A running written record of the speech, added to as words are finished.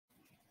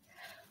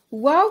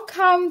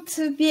Welcome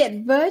to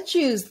Viet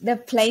Virtues, the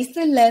place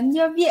to learn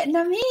your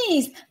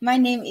Vietnamese. My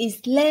name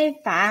is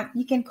Lê Phạm.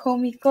 You can call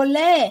me Cô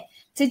Lê.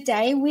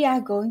 Today we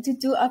are going to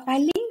do a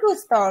bilingual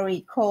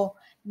story called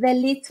The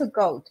Little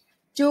Goat,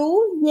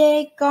 Chú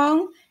Dê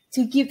Con.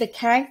 To give the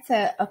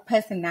character a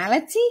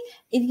personality,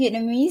 in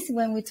Vietnamese,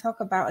 when we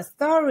talk about a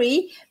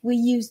story, we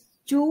use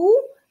chú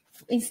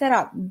instead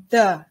of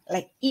the,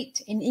 like it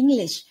in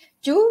English.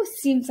 Chú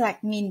seems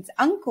like means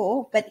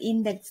uncle, but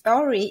in the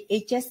story,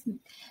 it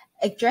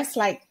just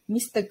like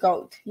Mr.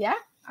 Goat. Yeah?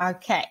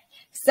 Okay.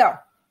 So,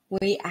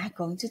 we are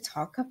going to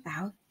talk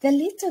about the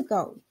little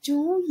goat.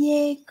 Chú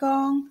Dê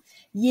Con.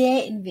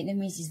 Dê in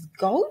Vietnamese is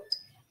goat,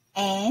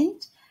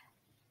 and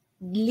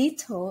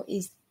little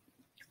is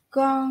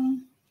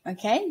con.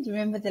 Okay? Do you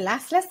remember the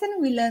last lesson?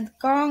 We learned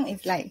con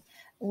is like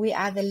we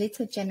are the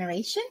little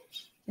generation.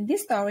 In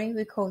this story,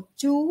 we call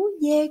Chú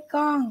Dê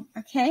Con.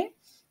 Okay?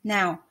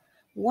 Now,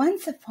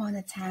 once upon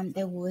a time,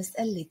 there was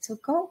a little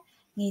goat.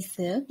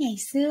 Ngày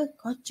xưa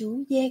có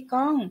chú dê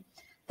con.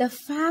 The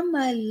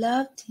farmer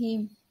loved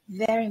him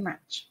very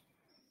much.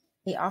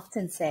 He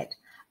often said,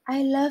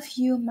 I love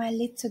you, my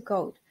little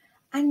goat.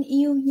 Anh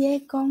yêu dê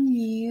con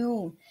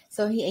nhiều.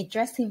 So he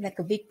addressed him like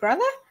a big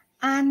brother.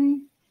 Anh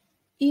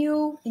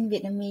yêu in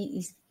Vietnamese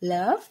is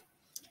love.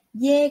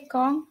 Dê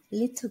con,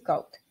 little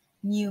goat.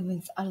 Nhiều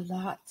means a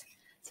lot.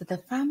 So the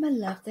farmer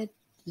loved the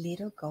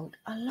little goat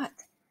a lot.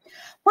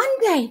 One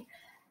day,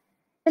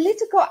 the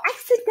little goat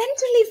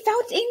accidentally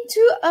fell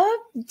into a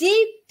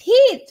deep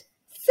pit.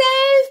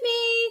 Save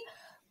me!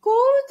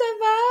 Cứu tôi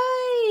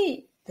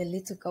với! The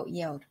little goat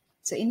yelled.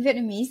 So in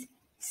Vietnamese,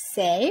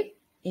 save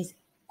is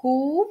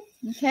cứu.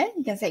 Okay,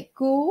 you can say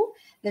cứu.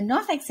 The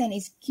north accent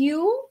is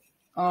cứu,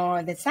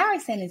 or the south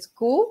accent is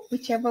cứu.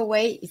 Whichever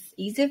way is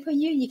easier for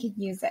you, you can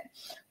use it.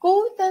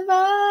 Cứu tôi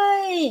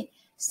với!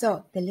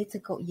 So the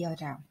little goat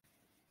yelled out.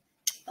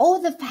 All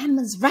the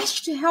farmers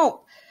rushed to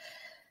help.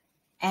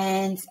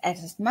 And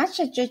as much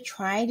as they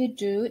tried to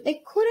do,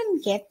 they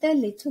couldn't get the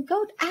little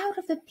goat out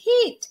of the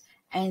pit.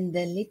 And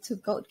the little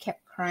goat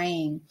kept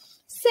crying,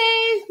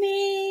 Save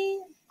me!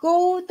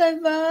 Cứu tôi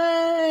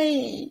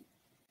với!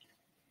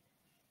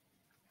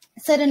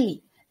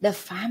 Suddenly, the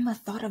farmer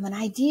thought of an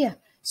idea.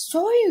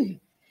 Soil!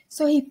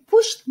 So he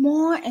pushed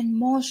more and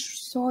more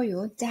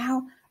soil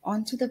down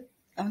onto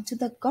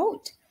the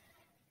goat.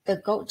 The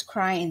goat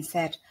cried and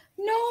said,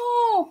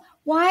 No!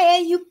 Why are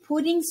you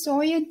putting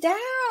soil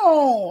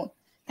down?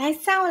 Tại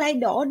sao lại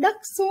đổ đất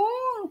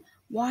xuống?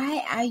 Why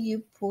are you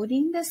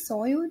putting the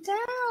soil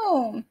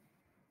down?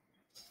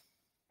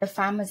 The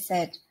farmer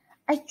said,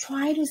 I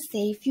try to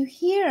save you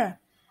here.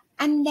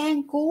 Anh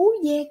đang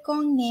cứu dê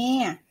con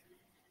nè.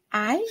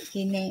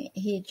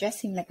 He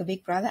addressed him like a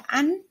big brother.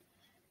 Anh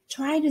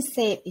try to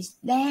save is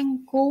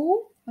đang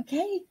cứu.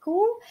 Okay,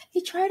 cứu.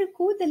 He tried to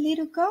cứu the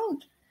little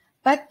goat.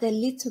 But the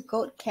little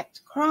goat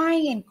kept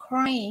crying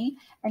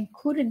and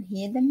couldn't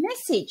hear the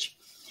message.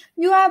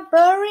 You are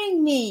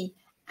burying me.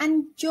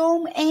 Anh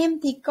chôn em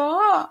thì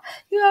có.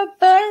 You are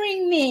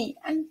burying me.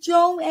 Anh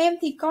chôn em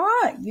thì có.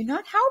 You're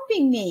not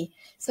helping me.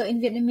 So in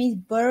Vietnamese,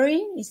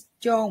 burying is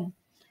chôn.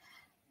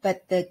 But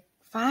the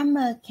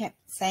farmer kept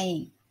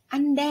saying,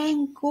 Anh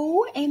đang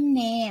cứu em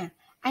nè.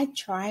 I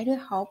try to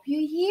help you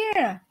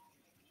here.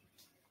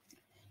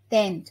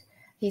 Then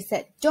he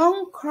said,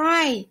 Don't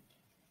cry.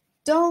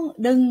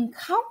 Đừng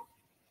khóc.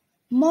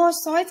 More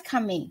soil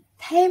coming.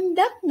 Thêm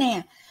đất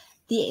nè.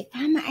 The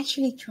farmer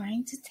actually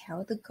trying to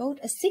tell the goat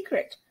a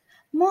secret.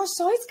 More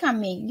soil's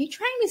coming. You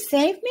trying to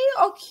save me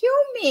or kill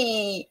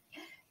me?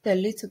 The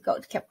little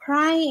goat kept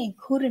crying and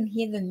couldn't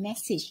hear the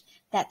message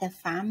that the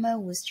farmer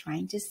was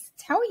trying to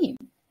tell him.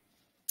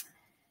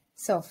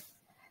 So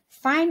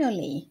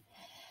finally,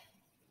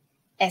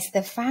 as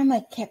the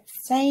farmer kept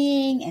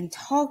saying and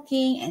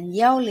talking and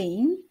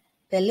yelling,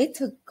 the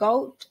little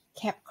goat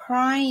kept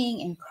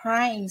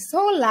crying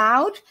so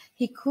loud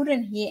he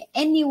couldn't hear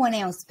anyone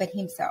else but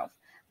himself.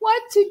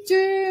 What to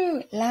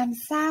do? Làm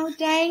sao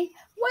đây?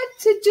 What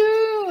to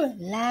do?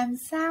 Làm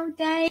sao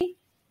đây?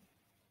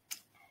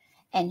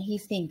 And he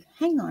think,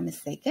 hang on a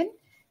second,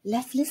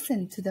 let's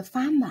listen to the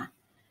farmer.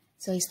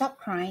 So he stopped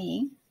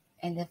crying,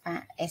 and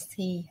as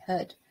he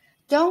heard,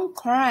 Don't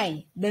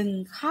cry,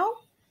 đừng khóc.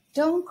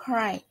 Don't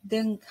cry,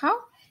 đừng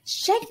khóc.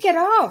 Shake it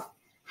off,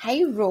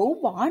 hãy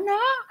rũ bỏ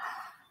nó.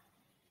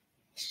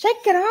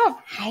 Shake it off,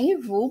 hãy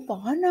rũ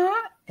bỏ nó.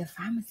 The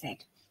farmer said,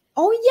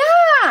 Oh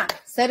yeah!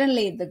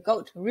 Suddenly the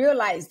goat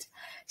realized,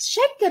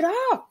 Shake it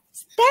off,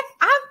 step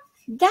up,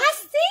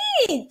 that's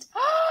it!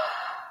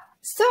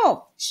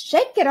 So,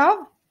 shake it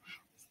off,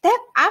 step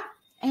up,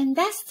 and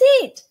that's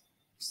it.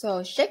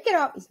 So, shake it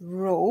off is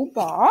rũ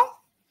bỏ.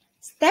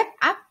 Step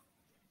up,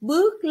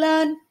 bước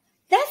lên.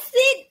 That's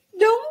it,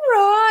 đúng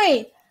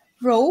rồi.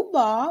 Rũ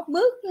bỏ,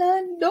 bước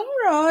lên, đúng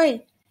rồi.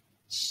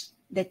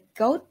 The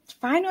goat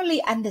finally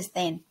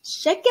understand.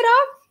 Shake it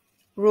off,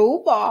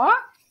 rũ bỏ,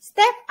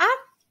 step up,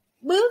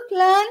 bước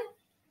lên.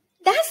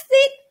 That's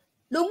it,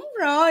 đúng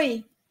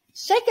rồi.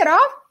 Shake it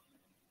off,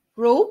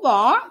 rũ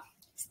bỏ,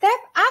 step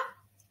up,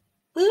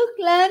 bước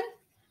lên.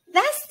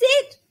 That's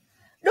it,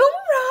 đúng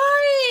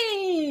rồi.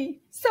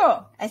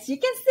 As you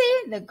can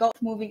see, the goat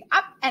moving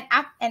up and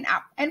up and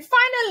up. And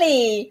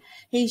finally,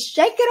 he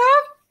shake it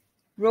off,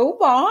 rũ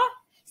bỏ,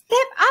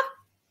 step up,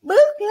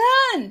 bước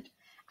lên.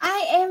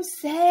 I am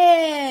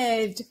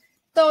saved.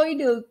 Tôi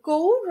được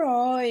cứu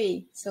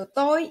rồi. So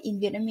tôi in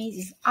Vietnamese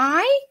is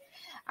I.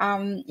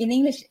 In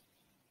English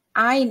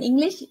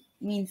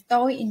means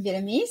tôi in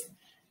Vietnamese.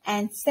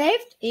 And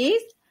saved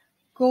is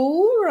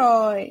cứu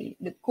rồi,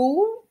 được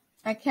cứu.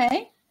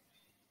 Okay.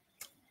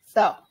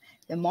 So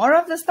the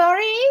moral of the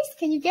story is,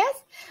 can you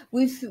guess?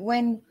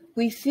 When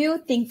we feel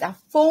things are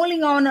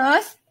falling on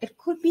us, it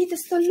could be the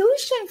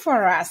solution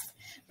for us.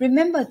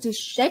 Remember to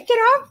shake it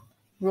off,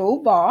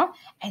 rũ bỏ,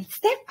 and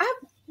step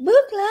up,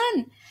 bước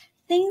lên.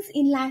 Things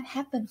in life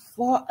happen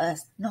for us,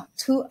 not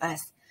to us.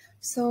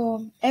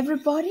 So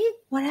everybody,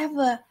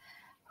 whatever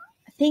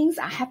things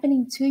are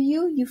happening to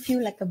you, you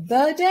feel like a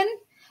burden.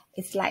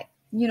 It's like,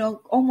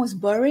 almost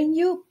burying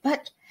you.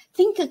 But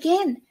think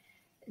again.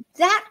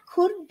 That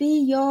could be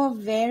your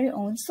very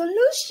own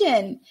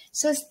solution.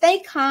 So stay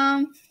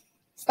calm.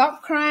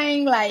 Stop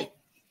crying like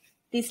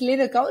this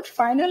little goat.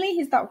 Finally,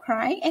 he stopped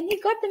crying and he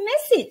got the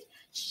message.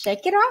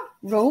 Shake it off,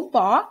 rũ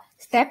bỏ,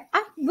 step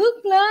up,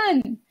 bước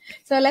lên.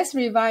 So let's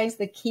revise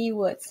the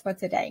keywords for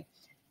today.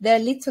 The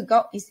little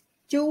goat is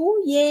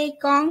Chú Dê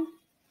Con.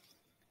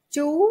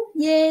 Chú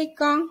Dê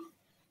Con.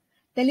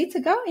 The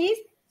little goat is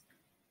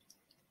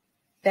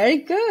very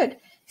good.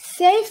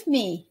 Save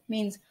me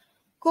means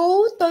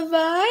cứu tôi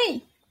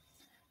với.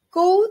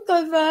 Cứu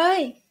tôi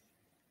với.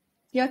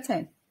 Your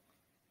turn.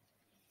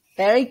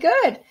 Very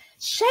good.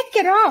 Shake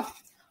it off.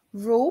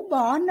 Rũ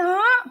bỏ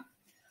nó.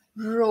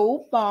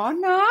 Rũ bỏ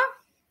nó.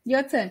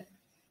 Your turn.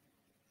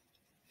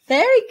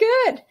 Very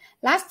good.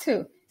 Last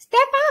two.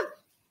 Step up.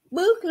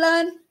 Bước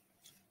lên.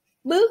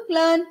 Bước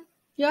lên.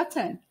 Your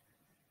turn.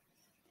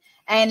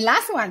 And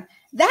last one.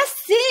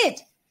 That's it.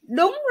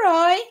 Đúng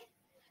rồi.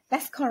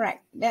 That's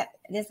correct.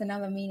 There's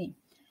another meaning.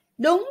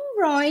 Đúng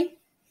rồi.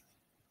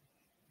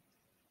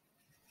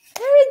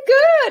 Very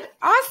good.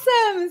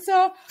 Awesome.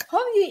 So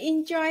hope you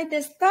enjoyed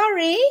the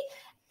story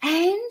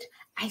and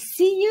I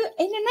see you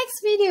in the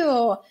next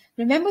video.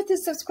 Remember to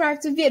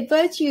subscribe to Viet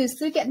Virtues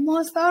to get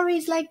more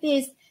stories like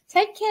this.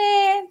 Take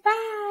care.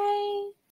 Bye.